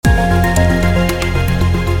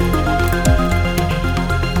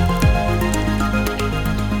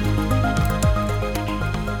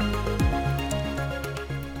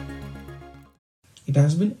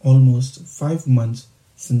has been almost 5 months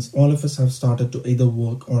since all of us have started to either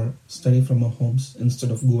work or study from our homes instead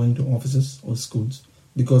of going to offices or schools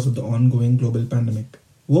because of the ongoing global pandemic.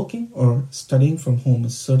 Working or studying from home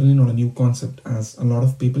is certainly not a new concept, as a lot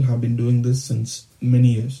of people have been doing this since many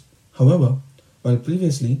years. However, while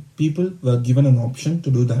previously people were given an option to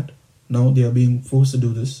do that, now they are being forced to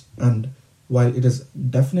do this. And while it is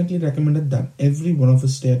definitely recommended that every one of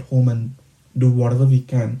us stay at home and do whatever we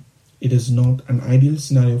can, it is not an ideal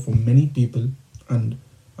scenario for many people, and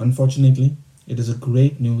unfortunately, it is a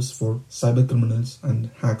great news for cyber criminals and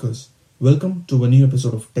hackers. Welcome to a new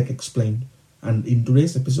episode of Tech Explained, and in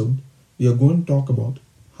today's episode, we are going to talk about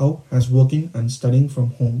how has working and studying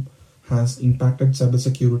from home has impacted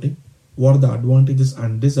cybersecurity, what are the advantages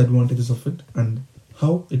and disadvantages of it, and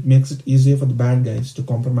how it makes it easier for the bad guys to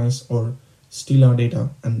compromise or steal our data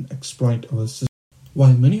and exploit our system.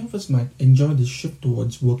 While many of us might enjoy this shift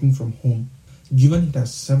towards working from home, given it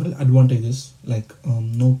has several advantages like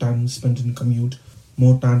no time spent in commute,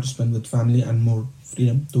 more time to spend with family, and more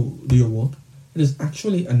freedom to do your work, it is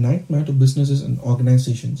actually a nightmare to businesses and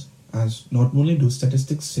organizations, as not only do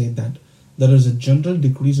statistics say that there is a general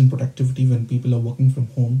decrease in productivity when people are working from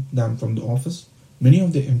home than from the office, many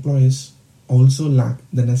of the employees also lack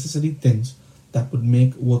the necessary things that would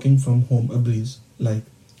make working from home a breeze, like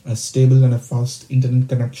a stable and a fast internet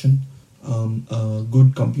connection, a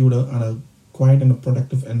good computer, and a quiet and a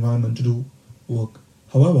productive environment to do work.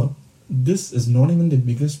 However, this is not even the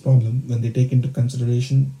biggest problem when they take into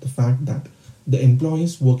consideration the fact that the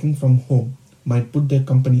employees working from home might put their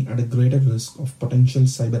company at a greater risk of potential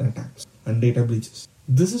cyber attacks and data breaches.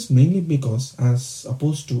 This is mainly because, as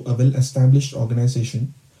opposed to a well-established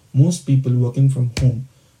organization, most people working from home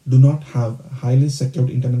do not have a highly secured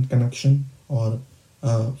internet connection or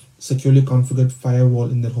a securely configured firewall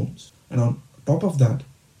in their homes. And on top of that,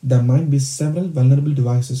 there might be several vulnerable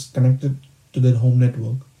devices connected to their home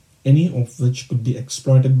network, any of which could be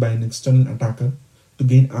exploited by an external attacker to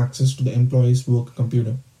gain access to the employee's work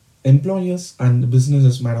computer. Employers and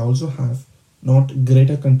businesses might also have not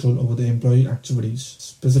greater control over the employee activities,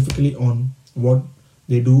 specifically on what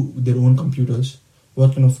they do with their own computers,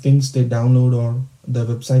 what kind of things they download or the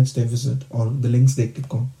websites they visit or the links they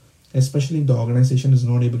click on, especially if the organization is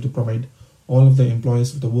not able to provide all of the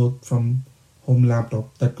employees with a work from home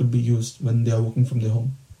laptop that could be used when they are working from their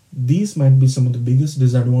home. These might be some of the biggest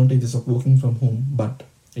disadvantages of working from home, but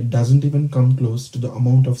it doesn't even come close to the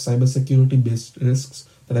amount of cybersecurity based risks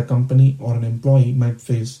that a company or an employee might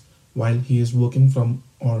face while he is working from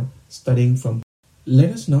or studying from home.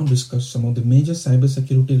 Let us now discuss some of the major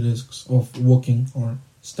cybersecurity risks of working or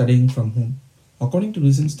studying from home. According to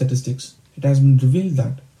recent statistics, it has been revealed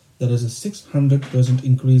that there is a 600%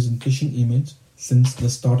 increase in phishing emails since the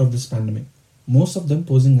start of this pandemic, most of them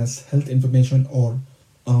posing as health information or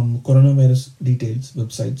coronavirus details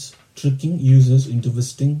websites, tricking users into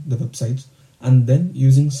visiting the websites and then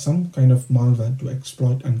using some kind of malware to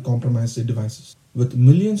exploit and compromise their devices. With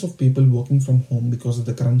millions of people working from home because of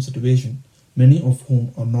the current situation, many of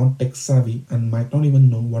whom are not tech savvy and might not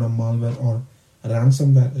even know what a malware or a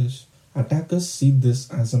ransomware is, attackers see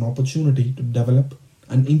this as an opportunity to develop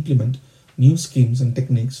and implement new schemes and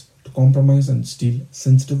techniques to compromise and steal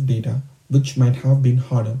sensitive data, which might have been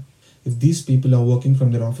harder if these people are working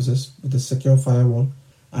from their offices with a secure firewall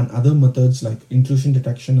and other methods like intrusion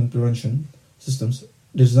detection and prevention systems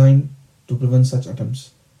designed to prevent such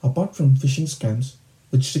attempts. Apart from phishing scams,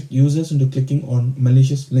 which trick users into clicking on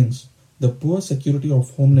malicious links, the poor security of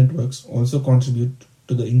home networks also contribute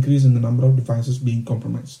to the increase in the number of devices being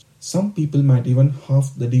compromised. Some people might even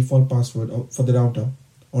halve the default password for the router,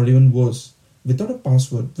 or even worse, without a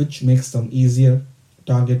password, which makes them easier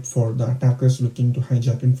target for the attackers looking to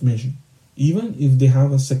hijack information. Even if they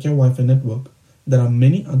have a secure Wi-Fi network, there are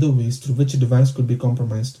many other ways through which a device could be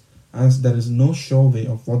compromised, as there is no sure way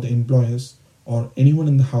of what the employers or anyone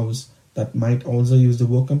in the house that might also use the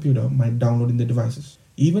work computer might download in their devices.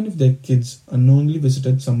 Even if their kids unknowingly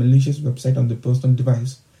visited some malicious website on their personal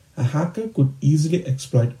device, a hacker could easily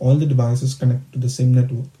exploit all the devices connected to the same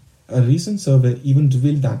network. A recent survey even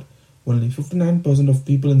revealed that only 59% of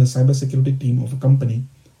people in the cybersecurity team of a company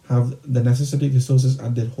have the necessary resources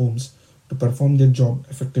at their homes to perform their job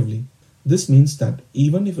effectively. This means that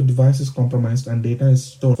even if a device is compromised and data is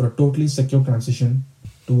stored for a totally secure transition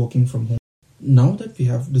to working from home. Now that we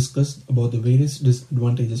have discussed about the various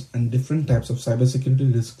disadvantages and different types of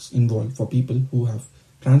cybersecurity risks involved for people who have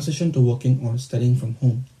transitioned to working or studying from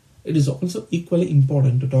home, it is also equally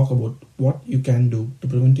important to talk about what you can do to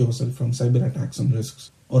prevent yourself from cyber attacks and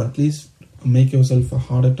risks, or at least make yourself a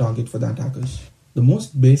harder target for the attackers. The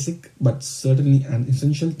most basic but certainly an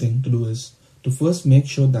essential thing to do is to first make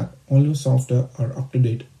sure that all your software are up to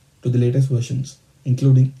date to the latest versions,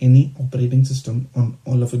 including any operating system on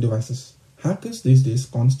all of your devices. Hackers these days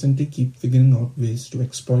constantly keep figuring out ways to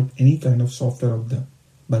exploit any kind of software out there,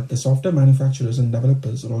 but the software manufacturers and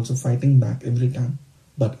developers are also fighting back every time.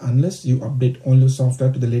 But unless you update all your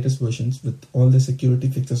software to the latest versions with all the security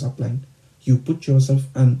fixes applied, you put yourself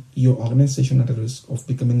and your organization at a risk of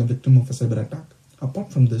becoming a victim of a cyber attack.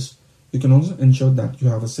 Apart from this, you can also ensure that you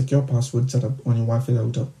have a secure password set up on your Wi-Fi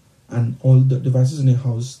router and all the devices in your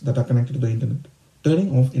house that are connected to the internet.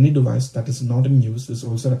 Turning off any device that is not in use is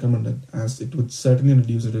also recommended, as it would certainly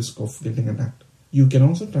reduce the risk of getting attacked. You can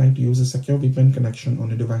also try to use a secure VPN connection on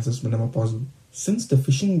your devices whenever possible. Since the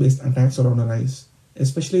phishing-based attacks are on a rise,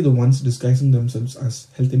 especially the ones disguising themselves as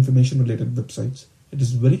health information related websites, it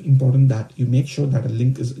is very important that you make sure that a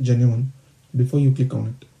link is genuine before you click on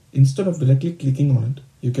it. Instead of directly clicking on it,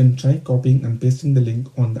 you can try copying and pasting the link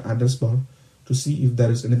on the address bar to see if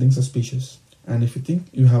there is anything suspicious. And if you think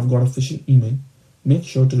you have got a phishing email, make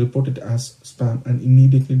sure to report it as spam and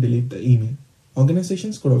immediately delete the email.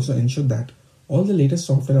 Organizations could also ensure that all the latest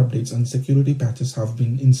software updates and security patches have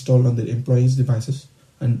been installed on their employees' devices,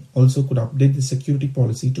 and also could update the security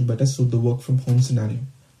policy to better suit the work from home scenario,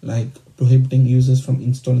 like prohibiting users from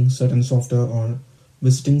installing certain software or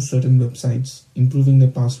visiting certain websites, improving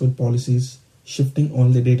their password policies, shifting all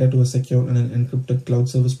the data to a secure and an encrypted cloud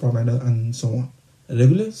service provider, and so on.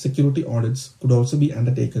 Regular security audits could also be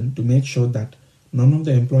undertaken to make sure that none of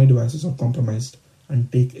the employee devices are compromised, and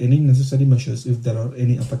take any necessary measures if there are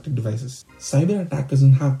any affected devices. Cyber attackers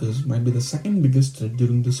and hackers might be the second biggest threat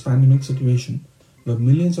during this pandemic situation, where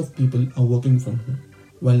millions of people are working from home.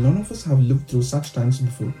 While none of us have lived through such times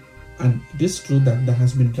before, and it is true that there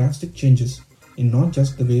has been drastic changes in not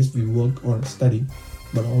just the ways we work or study,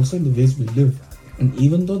 but also in the ways we live. And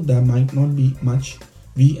even though there might not be much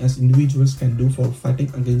we as individuals can do for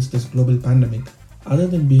fighting against this global pandemic, other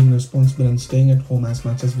than being responsible and staying at home as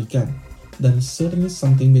much as we can, there is certainly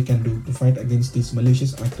something we can do to fight against these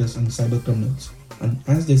malicious actors and cyber criminals. And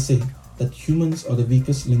as they say that humans are the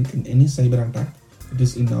weakest link in any cyber attack, it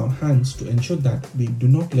is in our hands to ensure that we do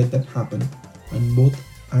not let that happen, and both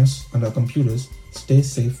us and our computers stay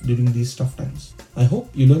safe during these tough times. I hope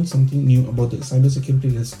you learned something new about the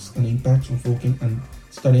cybersecurity risks and impacts of working and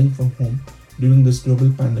studying from home during this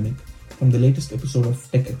global pandemic from the latest episode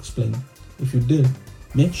of Tech Explained. If you did,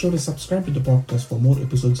 make sure to subscribe to the podcast for more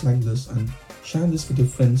episodes like this, and share this with your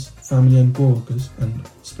friends, family and co-workers, and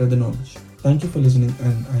spread the knowledge. Thank you for listening,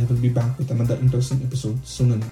 and I will be back with another interesting episode soon enough.